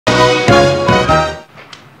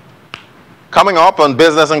Coming up on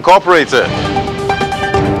Business Incorporated.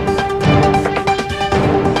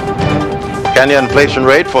 Kenya inflation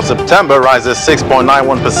rate for September rises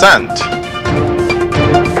 6.91%.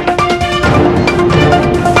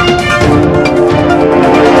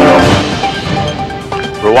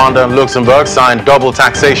 Rwanda and Luxembourg signed double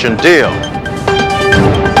taxation deal.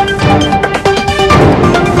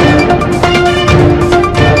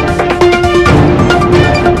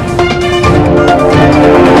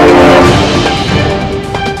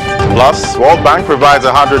 Plus, World Bank provides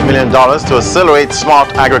 $100 million to accelerate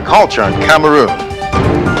smart agriculture in Cameroon.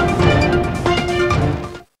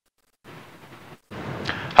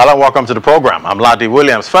 Hello and welcome to the program. I'm Ladi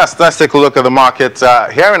Williams. First, let's take a look at the market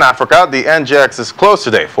here in Africa. The NGX is closed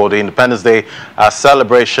today for the Independence Day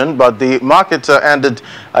celebration, but the market ended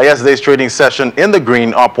yesterday's trading session in the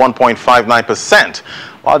green, up 1.59%,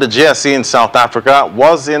 while the GSE in South Africa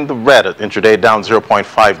was in the red at intraday, down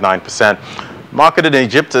 0.59%. Market in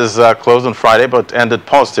Egypt is closed on Friday, but ended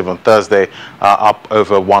positive on Thursday, up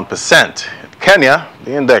over 1%. In Kenya,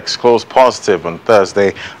 the index closed positive on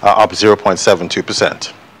Thursday, up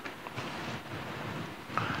 0.72%.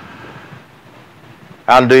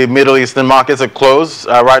 And the Middle Eastern markets are closed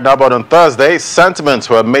right now, but on Thursday, sentiments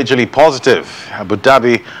were majorly positive. Abu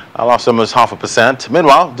Dhabi lost almost 0.5%.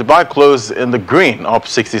 Meanwhile, Dubai closed in the green, up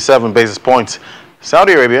 67 basis points.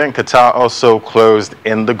 Saudi Arabia and Qatar also closed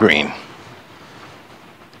in the green.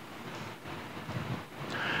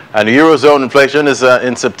 And the Eurozone inflation is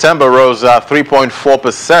in September rose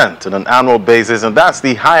 3.4% on an annual basis, and that's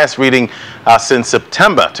the highest reading since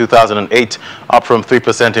September 2008, up from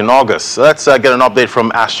 3% in August. So let's get an update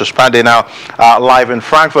from Ashdus Pandey now, live in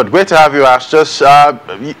Frankfurt. Great to have you, Ashdus.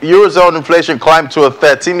 Eurozone inflation climbed to a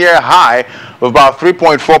 13-year high of about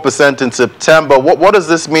 3.4% in September. What does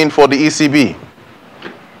this mean for the ECB?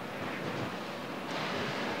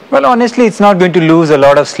 Well, honestly, it's not going to lose a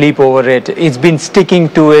lot of sleep over it. It's been sticking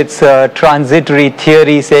to its transitory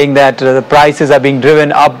theory, saying that the prices are being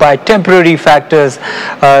driven up by temporary factors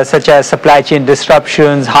such as supply chain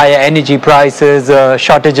disruptions, higher energy prices,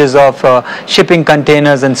 shortages of shipping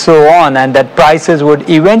containers and so on, and that prices would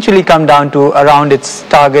eventually come down to around its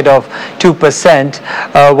target of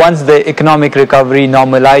 2% once the economic recovery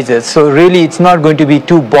normalizes. So really, it's not going to be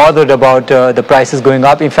too bothered about the prices going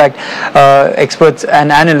up. In fact, experts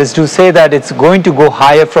and analysts do say that it's going to go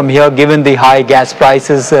higher from here given the high gas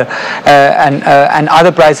prices and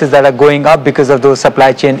other prices that are going up because of those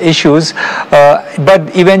supply chain issues. But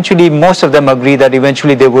eventually, most of them agree that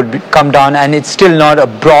eventually they would come down, and it's still not a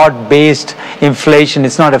broad-based inflation.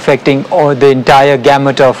 It's not affecting the entire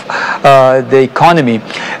gamut of the economy.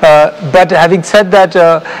 But having said that,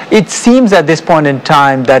 it seems at this point in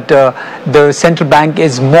time that the central bank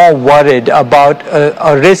is more worried about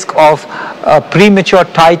a risk of premature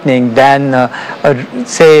tightening than,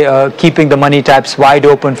 say, keeping the money taps wide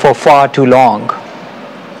open for far too long.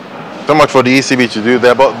 So much for the ECB to do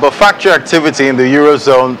there, but factory activity in the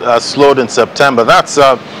Eurozone slowed in September. That's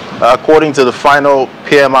according to the final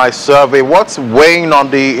PMI survey. What's weighing on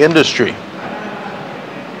the industry?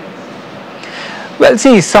 Well,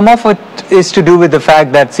 see, some of it is to do with the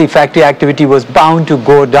fact that, see, factory activity was bound to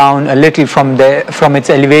go down a little from its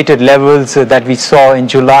elevated levels that we saw in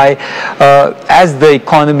July as the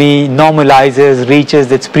economy normalizes,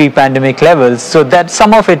 reaches its pre-pandemic levels. So that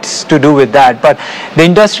some of it's to do with that. But the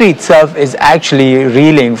industry itself is actually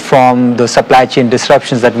reeling from the supply chain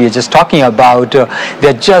disruptions that we are just talking about.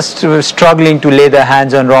 They're just struggling to lay their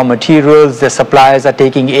hands on raw materials. The suppliers are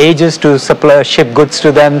taking ages to ship goods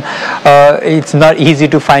to them. It's not easy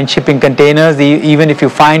to find shipping containers. Even if you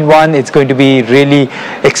find one, it's going to be really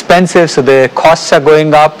expensive, so the costs are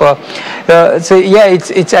going up. So yeah,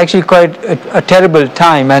 it's actually quite a terrible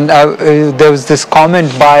time. And there was this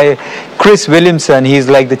comment by Chris Williamson. He's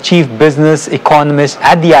like the chief business economist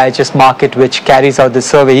at the IHS Markit, which carries out the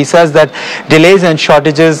survey. He says that delays and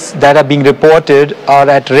shortages that are being reported are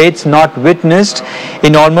at rates not witnessed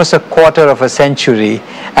in almost a quarter of a century,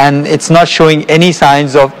 and it's not showing any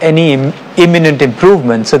signs of any imminent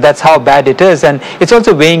improvement. So that's how bad it is, and it's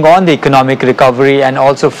also weighing on the economic recovery and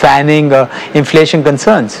also fanning inflation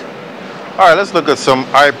concerns. All right, let's look at some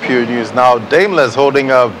IPO news now. Daimler is holding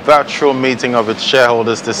a virtual meeting of its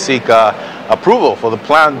shareholders to seek approval for the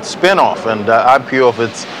planned spin-off and IPO of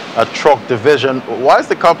its truck division. Why is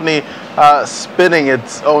the company spinning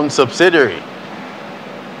its own subsidiary?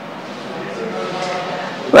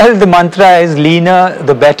 Well, the mantra is leaner,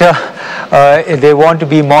 the better. They want to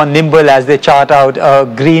be more nimble as they chart out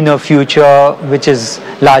a greener future, which is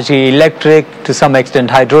largely electric, to some extent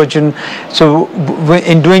hydrogen. So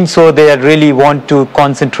in doing so, they really want to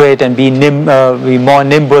concentrate and be more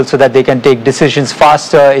nimble so that they can take decisions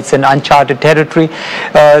faster. It's an uncharted territory.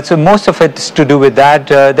 So most of it is to do with that.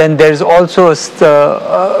 Then there's also,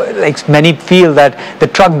 like many feel that the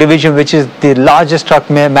truck division, which is the largest truck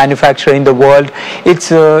manufacturer in the world, its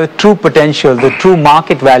true potential, the true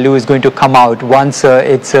market value is going to come out once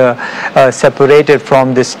it's separated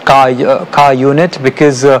from this car unit,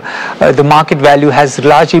 because the market value has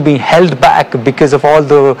largely been held back because of all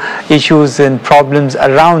the issues and problems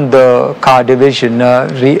around the car division.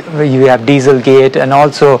 You have Dieselgate, and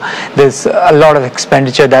also there's a lot of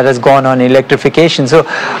expenditure that has gone on electrification. So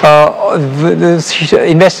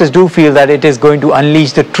investors do feel that it is going to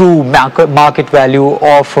unleash the true market value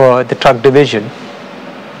of the truck division.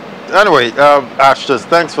 Anyway, Ashters,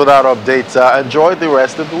 thanks for that update. Enjoy the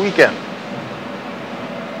rest of the weekend.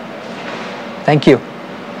 Thank you.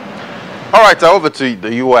 All right, over to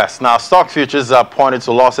the U.S. Now, stock futures are pointing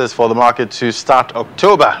to losses for the market to start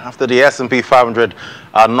October after the S&P 500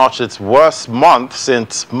 notched its worst month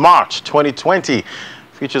since March 2020.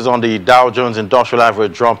 Futures on the Dow Jones Industrial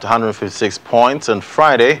Average dropped 156 points on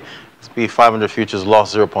Friday. S&P 500 futures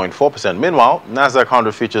lost 0.4%. Meanwhile, NASDAQ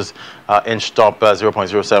 100 futures inched up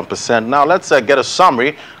 0.07%. Now, let's get a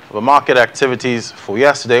summary of the market activities for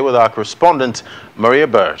yesterday with our correspondent, Maria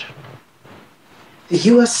Bird. The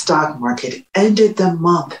U.S. stock market ended the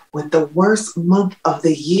month with the worst month of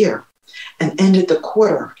the year and ended the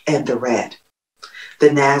quarter in the red. The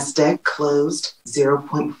NASDAQ closed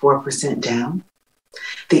 0.4% down.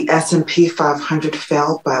 The S&P 500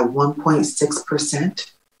 fell by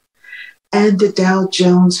 1.6%. And the Dow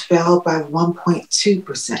Jones fell by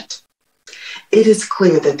 1.2%. It is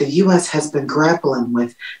clear that the U.S. has been grappling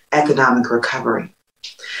with economic recovery.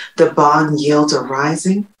 The bond yields are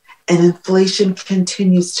rising, and inflation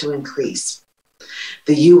continues to increase.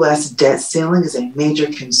 The U.S. debt ceiling is a major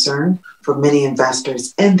concern for many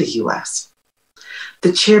investors in the U.S.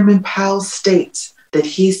 The Chairman Powell states that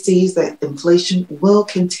he sees that inflation will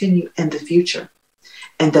continue in the future,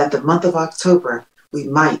 and that the month of October we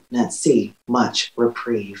might not see much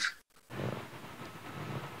reprieve.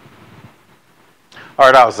 All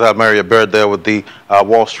right, that was Maria Bird there with the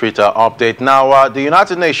Wall Street update. Now, the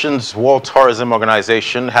United Nations World Tourism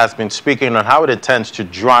Organization has been speaking on how it intends to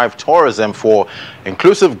drive tourism for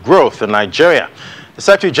inclusive growth in Nigeria. The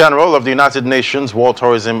Secretary General of the United Nations World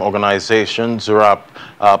Tourism Organization, Zurab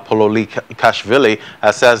Pololikashvili,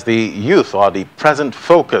 says the youth are the present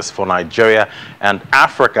focus for Nigeria and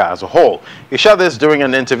Africa as a whole. He shared this during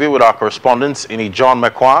an interview with our correspondents in John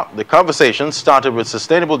Mekwa. The conversation started with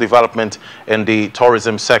sustainable development in the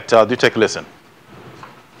tourism sector. Do take a listen.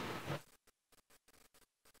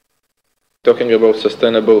 Talking about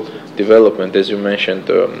sustainable development, as you mentioned,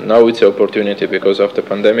 now it's an opportunity because after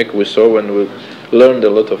pandemic we saw and we learned a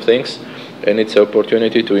lot of things, and it's an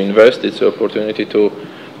opportunity to invest, it's an opportunity to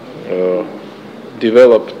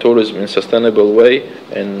develop tourism in a sustainable way,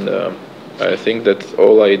 and I think that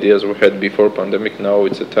all ideas we had before pandemic, now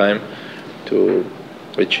it's a time to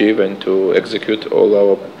achieve and to execute all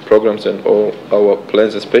our programs and all our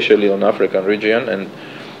plans, especially on African region. And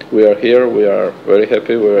we are here, we are very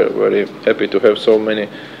happy, we're very happy to have so many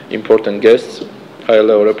important guests,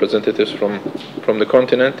 high-level representatives from the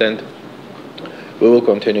continent, and we will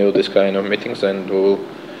continue this kind of meetings and we will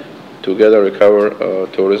together recover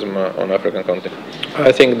tourism on African continent.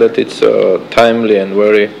 I think that it's a timely and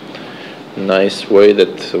very nice way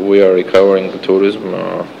that we are recovering the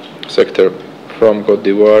tourism sector from Cote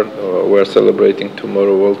d'Ivoire. We're celebrating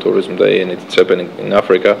tomorrow World Tourism Day, and it's happening in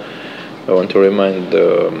Africa. I want to remind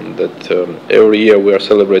that every year we are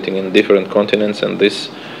celebrating in different continents, and this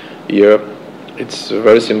year it's a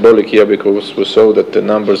very symbolic year because we saw that the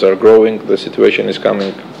numbers are growing, the situation is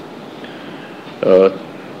coming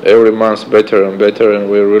every month better and better, and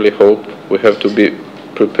we really hope we have to be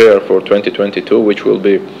prepared for 2022, which will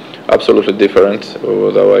be absolutely different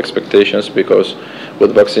with our expectations, because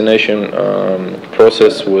with vaccination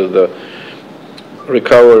process, with the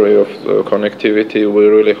recovery of connectivity, we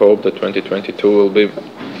really hope that 2022 will be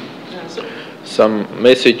some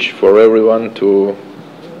message for everyone to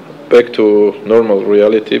back to normal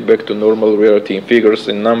reality, in figures,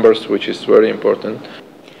 in numbers, which is very important.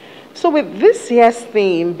 So with this year's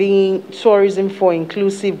theme being tourism for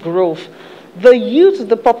inclusive growth, the youth,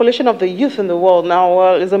 the population of the youth in the world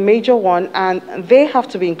now is a major one, and they have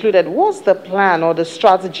to be included. What's the plan or the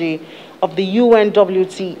strategy of the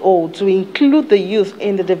UNWTO to include the youth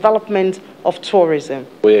in the development of tourism?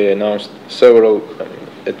 We announced several,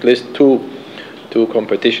 at least two two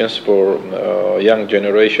competitions for young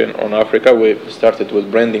generation on Africa. We started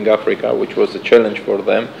with Branding Africa, which was a challenge for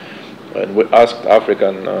them, and we asked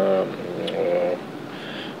African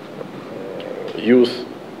youth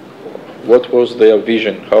what was their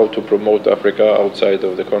vision, how to promote Africa outside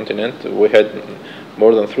of the continent. We had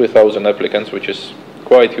more than 3,000 applicants, which is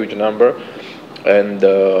quite a huge number, and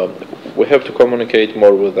we have to communicate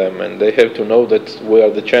more with them, and they have to know that we are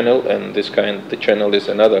the channel, and the channel is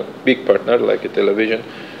another big partner like a television,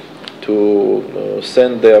 to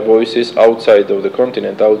send their voices outside of the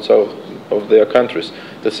continent, outside of their countries.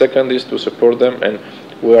 The second is to support them, and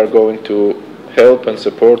we are going to help and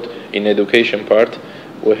support in education part.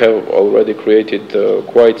 We have already created a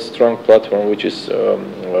quite strong platform, which is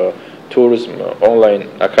tourism online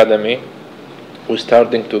academy. We're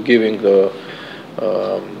starting to giving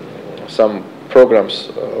some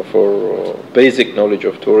programs for basic knowledge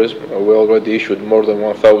of tourism. We already issued more than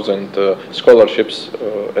 1,000 scholarships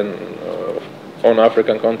on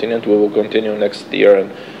African continent. We will continue next year,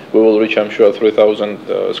 and we will reach, I'm sure,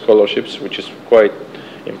 3,000 scholarships, which is quite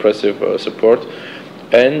impressive support.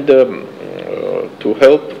 And to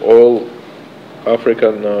help all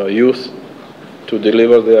African youth to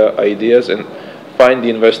deliver their ideas and find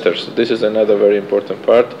investors. This is another very important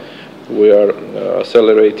part. We are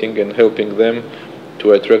accelerating and helping them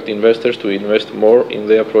to attract investors to invest more in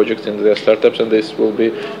their projects, in their startups, and this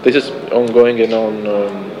is ongoing and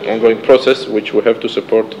ongoing process which we have to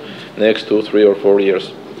support next 2, 3, or 4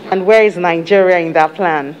 years. And where is Nigeria in that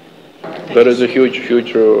plan? There is a huge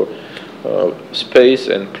space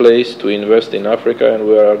and place to invest in Africa, and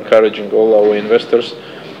we are encouraging all our investors.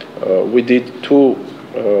 We did 2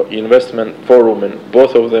 investment forum, and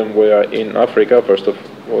both of them were in Africa. First of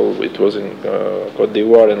all, it was in Cote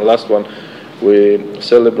d'Ivoire, and last one we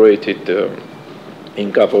celebrated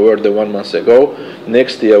in Cape Verde 1 month ago.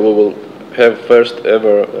 Next year we will have first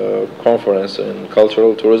ever conference in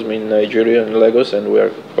cultural tourism in Nigeria and Lagos, and we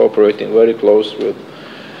are cooperating very close with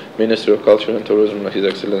Ministry of Culture and Tourism, His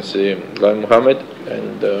Excellency Lai Mohammed,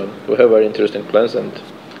 and we have very interesting plans, and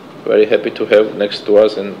very happy to have next to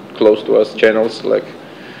us and close to us channels like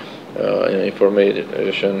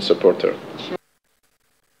information supporter.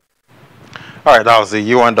 All right, that was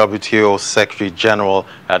the UNWTO Secretary General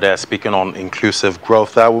there speaking on inclusive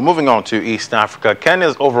growth. We're moving on to East Africa.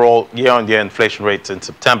 Kenya's overall year-on-year inflation rate in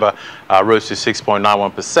September rose to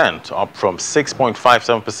 6.91%, up from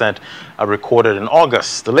 6.57% recorded in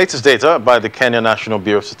August. The latest data by the Kenya National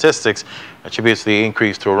Bureau of Statistics attributes the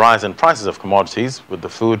increase to a rise in prices of commodities, with the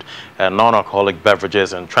food and non-alcoholic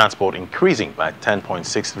beverages and transport increasing by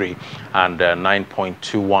 10.63% and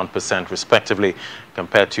 9.21% respectively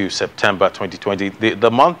compared to September 2020. The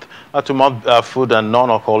month-to-month food and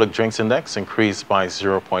non-alcoholic drinks index increased by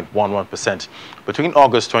 0.11% between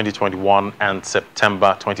August 2021 and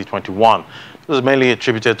September 2021. This is mainly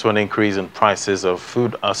attributed to an increase in prices of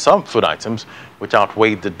some food items, which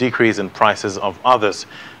outweighed the decrease in prices of others.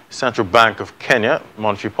 Central Bank of Kenya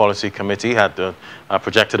Monetary Policy Committee had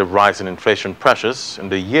projected a rise in inflation pressures in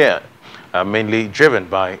the year, mainly driven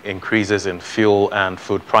by increases in fuel and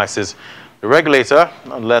food prices. The regulator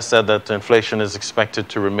nonetheless said that inflation is expected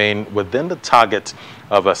to remain within the target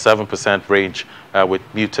of a 7% range with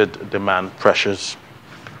muted demand pressures.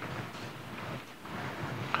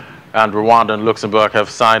 And Rwanda and Luxembourg have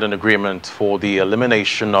signed an agreement for the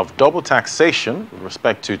elimination of double taxation with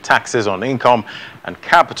respect to taxes on income and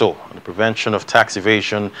capital and the prevention of tax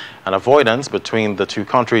evasion and avoidance between the two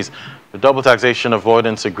countries. The double taxation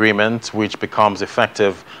avoidance agreement, which becomes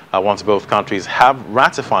effective once both countries have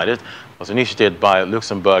ratified it, was initiated by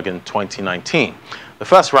Luxembourg in 2019. The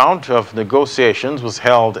first round of negotiations was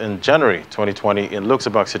held in January 2020 in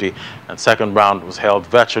Luxembourg City, and second round was held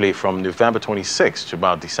virtually from November 26 to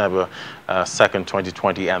about December 2nd,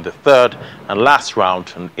 2020, and the third and last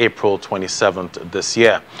round on April 27th this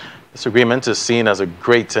year. This agreement is seen as a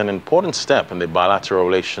great and important step in the bilateral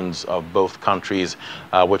relations of both countries,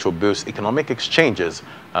 which will boost economic exchanges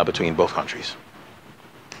between both countries.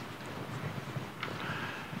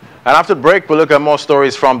 And after the break, we'll look at more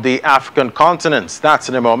stories from the African continent. That's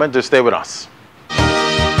in a moment. Just stay with us.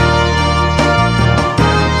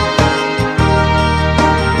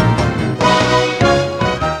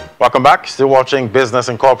 Welcome back. Still watching Business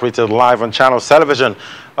Incorporated live on Channels Television.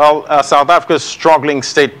 Well, South Africa's struggling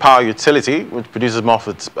state power utility, which produces most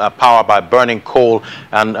of its power by burning coal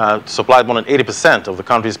and supplied more than 80% of the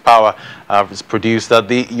country's power, is produced. That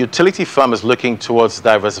the utility firm is looking towards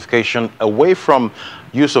diversification away from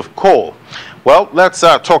use of coal. Well, let's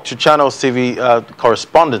talk to Channels TV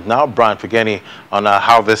correspondent now, Brian Figeni, on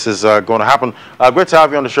how this is going to happen. Great to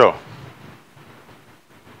have you on the show.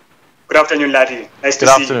 Good afternoon, Ladi. Nice to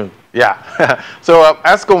Good see afternoon. you. Yeah. So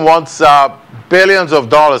Eskom wants billions of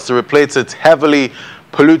dollars to replace its heavily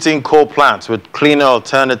polluting coal plants with cleaner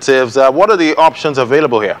alternatives. What are the options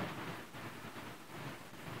available here?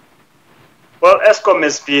 Well, Eskom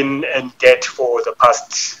has been in debt for the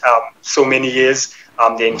past so many years.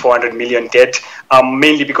 They're in 400 million debt,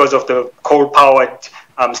 mainly because of the coal-powered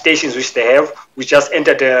stations which they have. We just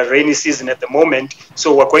entered the rainy season at the moment,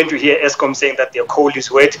 so we're going to hear Eskom saying that their coal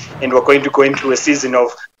is wet, and we're going to go into a season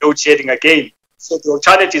of load shedding again. So the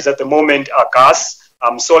alternatives at the moment are gas,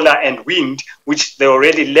 solar and wind, which there are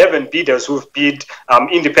already 11 bidders who have bid,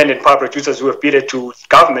 independent power producers who have bidded to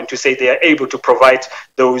government to say they are able to provide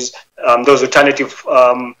those alternative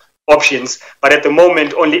options. But at the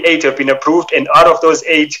moment, only 8 have been approved, and out of those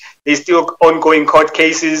 8, there's still ongoing court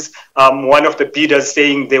cases. One of the bidders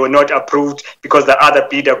saying they were not approved because the other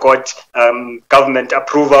bidder got government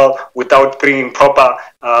approval without bringing proper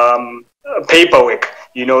paperwork.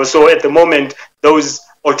 So at the moment, those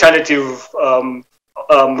alternative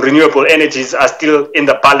renewable energies are still in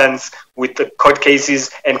the balance with the court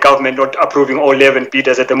cases and government not approving all 11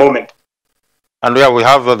 bidders at the moment. And yeah, we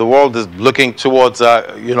have the world is looking towards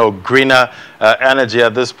greener energy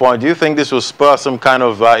at this point. Do you think this will spur some kind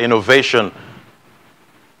of innovation?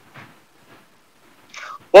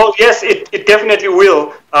 Well, yes, it definitely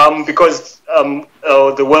will, because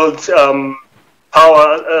the world's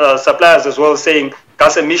power suppliers as well saying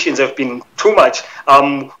gas emissions have been too much.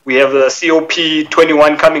 We have the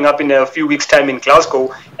COP21 coming up in a few weeks' time in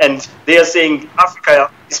Glasgow, and they are saying Africa,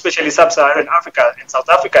 especially sub-Saharan Africa and South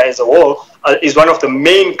Africa as a whole, is one of the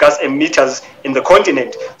main gas emitters in the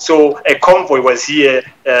continent. So a convoy was here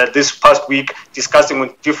this past week discussing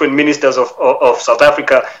with different ministers of South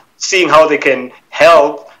Africa, seeing how they can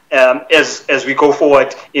help as we go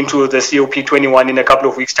forward into the COP21 in a couple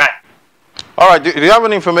of weeks' time. All right. Do you have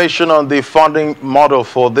any information on the funding model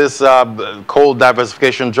for this coal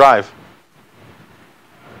diversification drive?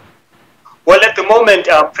 Well, at the moment,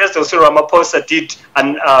 President Cyril Ramaphosa did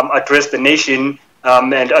address the nation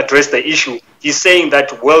and address the issue. He's saying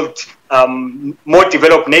that more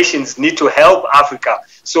developed nations need to help Africa.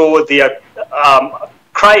 So they are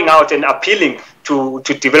crying out and appealing to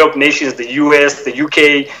developed nations, the US, the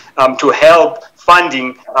UK, to help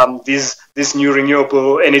funding these new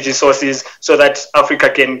renewable energy sources so that Africa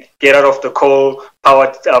can get out of the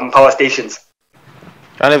coal-powered power stations.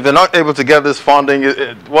 And if they're not able to get this funding,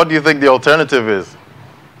 what do you think the alternative is?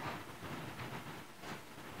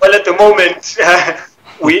 Well, at the moment,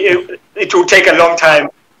 it will take a long time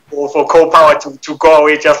for coal power to go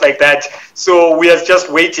away just like that. So we are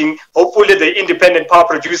just waiting. Hopefully the independent power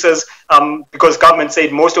producers, because government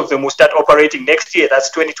said most of them will start operating next year, that's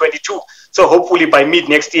 2022. So hopefully by mid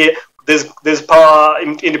next year, this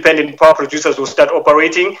independent power producers will start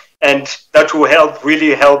operating, and that will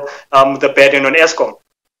really help the burden on Eskom.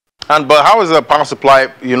 But how is the power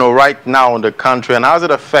supply, right now in the country, and how is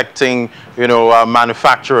it affecting,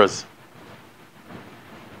 manufacturers?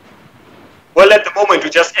 Well, at the moment, we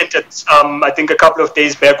just entered, I think a couple of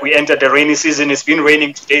days back, we entered the rainy season. It's been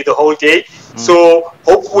raining today the whole day. So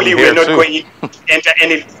hopefully we're not going to enter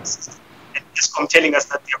any Eskom telling us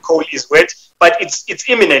that their coal is wet. But it's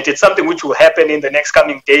imminent. It's something which will happen in the next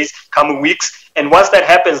coming days, coming weeks. And once that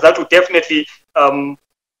happens, that will definitely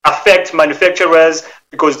affect manufacturers,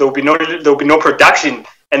 because there will be no production.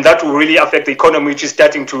 And that will really affect the economy, which is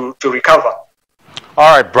starting to recover.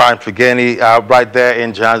 All right, Brian Figeni, right there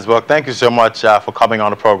in Johannesburg. Thank you so much for coming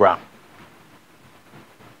on the program.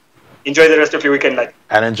 Enjoy the rest of your weekend, lad.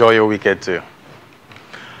 And enjoy your weekend too.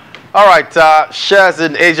 All right, shares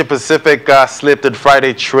in Asia Pacific slipped in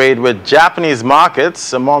Friday trade, with Japanese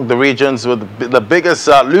markets among the regions with the biggest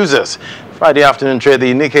losers. Friday afternoon trade,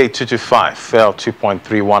 the Nikkei 225 fell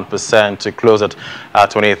 2.31% to close at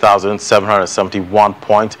 28,771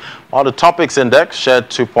 points, while the Topix index shed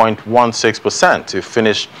 2.16% to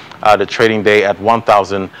finish the trading day at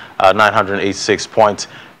 1,986 points.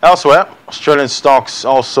 Elsewhere, Australian stocks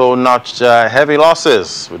also notched heavy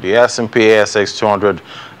losses, with the S&P ASX 200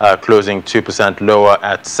 closing 2% lower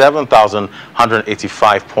at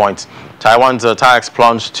 7,185 points. Taiwan's TAIEX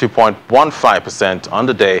plunged 2.15% on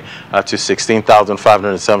the day to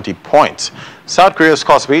 16,570 points. South Korea's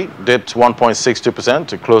Kospi dipped 1.62%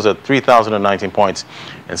 to close at 3,019 points.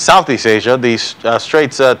 In Southeast Asia, the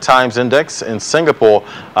Straits Times Index in Singapore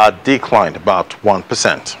declined about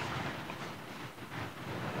 1%.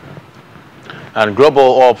 And global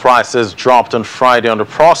oil prices dropped on Friday on the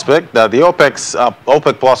prospect that the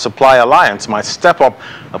OPEC Plus supply alliance might step up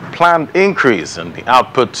a planned increase in the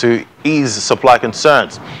output to ease supply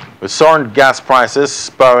concerns. With soaring gas prices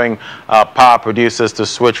spurring power producers to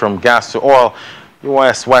switch from gas to oil,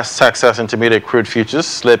 U.S. West Texas Intermediate crude futures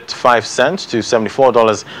slipped 5 cents to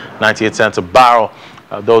 $74.98 a barrel,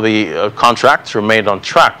 though the contract remained on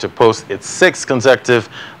track to post its 6th consecutive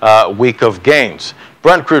week of gains.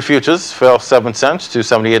 Brent crude futures fell 7 cents to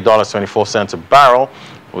 $78.24 a barrel,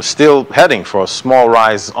 was still heading for a small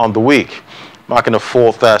rise on the week, marking a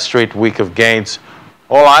 4th straight week of gains.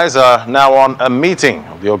 All eyes are now on a meeting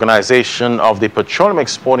of the Organization of the Petroleum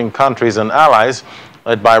Exporting Countries and Allies,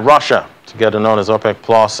 led by Russia, together known as OPEC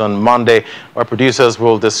Plus, on Monday, where producers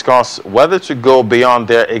will discuss whether to go beyond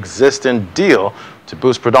their existing deal to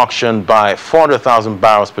boost production by 400,000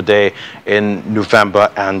 barrels per day in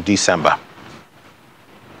November and December.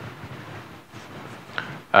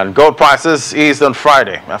 And gold prices eased on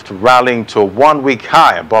Friday after rallying to a one-week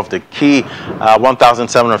high above the key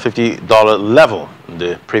 $1,750 level in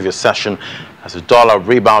the previous session, as the dollar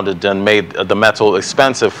rebounded and made the metal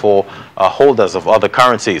expensive for holders of other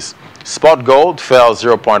currencies. Spot gold fell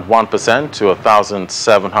 0.1% to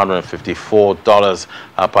 $1,754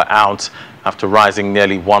 per ounce after rising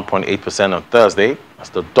nearly 1.8% on Thursday as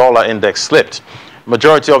the dollar index slipped.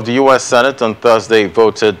 Majority of the U.S. Senate on Thursday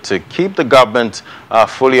voted to keep the government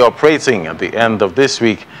fully operating at the end of this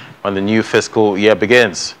week when the new fiscal year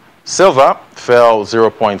begins. Silver fell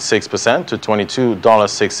 0.6% to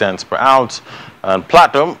 $22.06 per ounce, and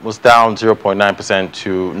platinum was down 0.9%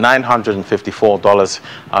 to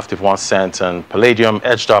 $954.51, and palladium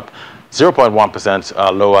edged up 0.1%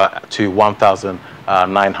 lower to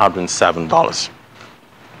 $1,907.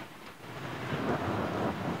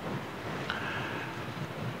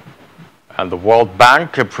 And the World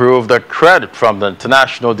Bank approved a credit from the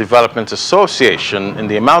International Development Association in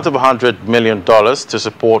the amount of $100 million to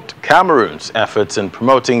support Cameroun's efforts in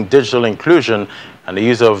promoting digital inclusion and the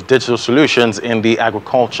use of digital solutions in the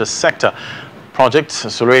agriculture sector. Project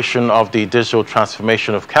Acceleration of the Digital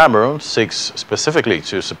Transformation of Cameroun seeks specifically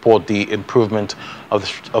to support the improvement of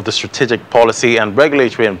the strategic policy and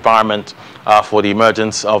regulatory environment for the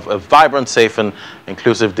emergence of a vibrant, safe and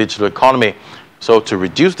inclusive digital economy. So to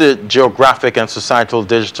reduce the geographic and societal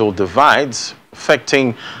digital divides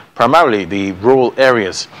affecting primarily the rural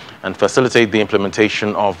areas and facilitate the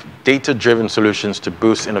implementation of data-driven solutions to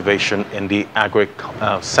boost innovation in the agri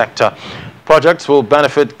sector. Projects will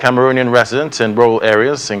benefit Cameroonian residents in rural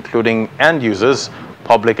areas, including end users,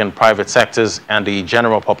 public and private sectors, and the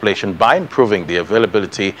general population by improving the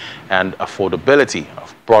availability and affordability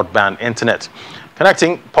of broadband internet.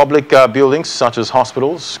 Connecting public buildings such as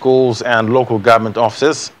hospitals, schools, and local government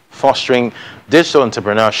offices, fostering digital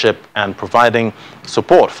entrepreneurship, and providing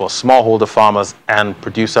support for smallholder farmers and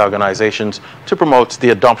producer organizations to promote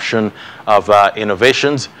the adoption of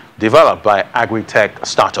innovations developed by agri-tech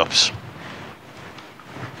startups.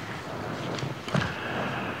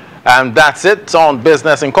 And that's it on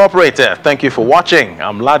Business Incorporated. Thank you for watching.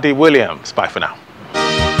 I'm Ladi Williams. Bye for now.